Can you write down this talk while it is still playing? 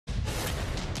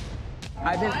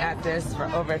I've been at this for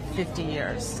over 50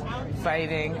 years,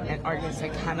 fighting and arguing. I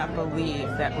cannot believe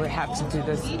that we have to do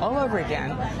this all over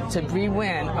again to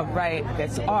re-win a right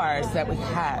that's ours that we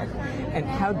had. And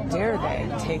how dare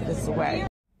they take this away?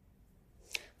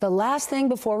 The last thing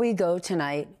before we go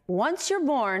tonight, once you're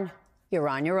born, you're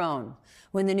on your own.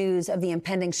 When the news of the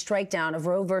impending strikedown of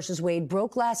Roe versus Wade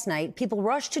broke last night, people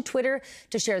rushed to Twitter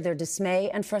to share their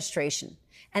dismay and frustration.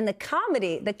 And the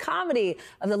comedy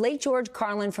of the late George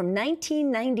Carlin from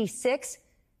 1996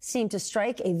 seemed to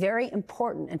strike a very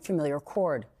important and familiar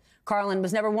chord. Carlin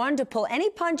was never one to pull any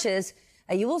punches,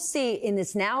 as you will see in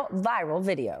this now viral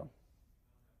video.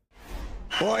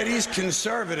 Boy, these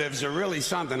conservatives are really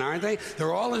something, aren't they?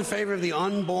 They're all in favor of the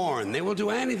unborn. They will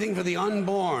do anything for the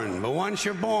unborn. But once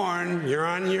you're born, you're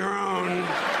on your own.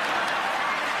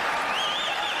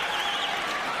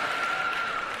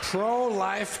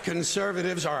 Pro-life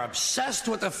conservatives are obsessed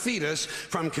with the fetus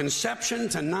from conception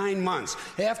to 9 months.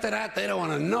 After that, they don't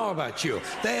want to know about you.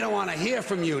 They don't want to hear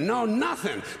from you. No,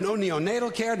 nothing. No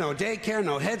neonatal care, no daycare,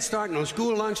 no Head Start, no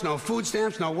school lunch, no food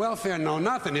stamps, no welfare, no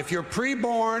nothing. If you're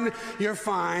pre-born, you're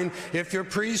fine. If you're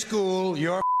preschool,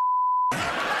 you're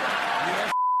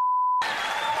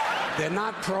They're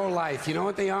not pro-life. You know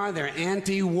what they are? They're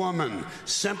anti-woman.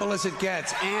 Simple as it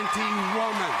gets.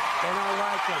 Anti-woman. They don't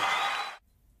like them.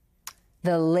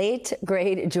 The late,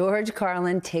 great George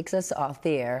Carlin takes us off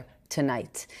the air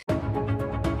tonight.